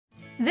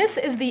This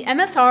is the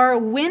M.S.R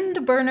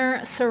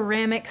WindBurner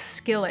ceramic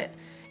skillet,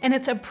 and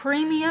it's a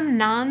premium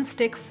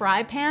non-stick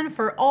fry pan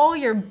for all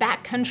your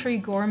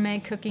backcountry gourmet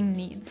cooking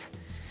needs.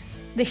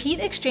 The heat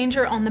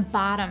exchanger on the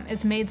bottom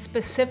is made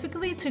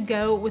specifically to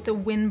go with the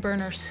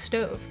WindBurner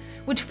stove,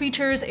 which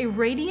features a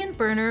radiant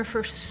burner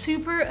for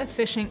super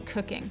efficient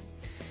cooking.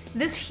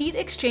 This heat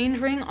exchange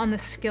ring on the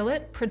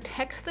skillet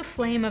protects the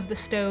flame of the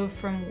stove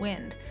from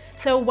wind.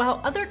 So while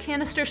other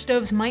canister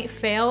stoves might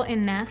fail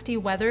in nasty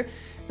weather,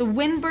 the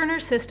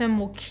WindBurner system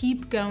will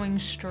keep going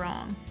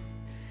strong.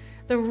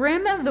 The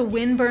rim of the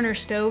WindBurner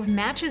stove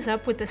matches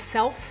up with the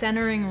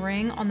self-centering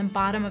ring on the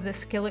bottom of the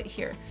skillet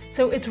here,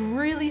 so it's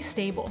really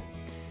stable.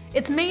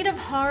 It's made of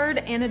hard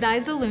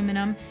anodized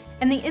aluminum,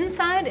 and the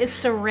inside is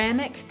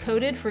ceramic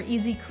coated for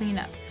easy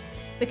cleanup.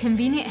 The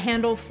convenient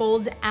handle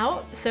folds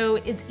out, so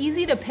it's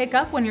easy to pick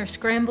up when you're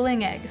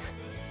scrambling eggs.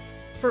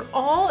 For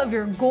all of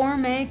your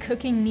gourmet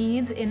cooking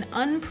needs in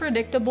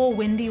unpredictable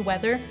windy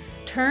weather,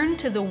 turn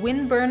to the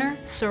WindBurner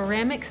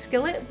Ceramic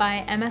Skillet by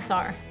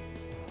M.S.R.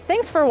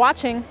 Thanks for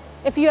watching.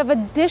 If you have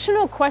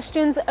additional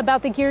questions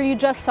about the gear you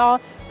just saw,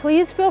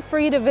 please feel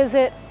free to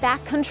visit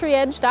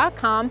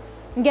backcountryedge.com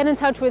and get in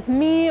touch with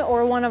me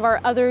or one of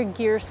our other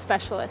gear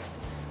specialists.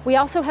 We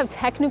also have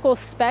technical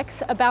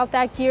specs about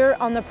that gear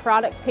on the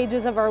product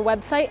pages of our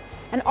website,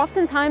 and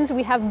oftentimes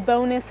we have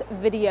bonus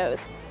videos.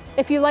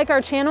 If you like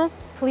our channel,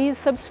 please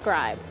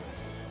subscribe.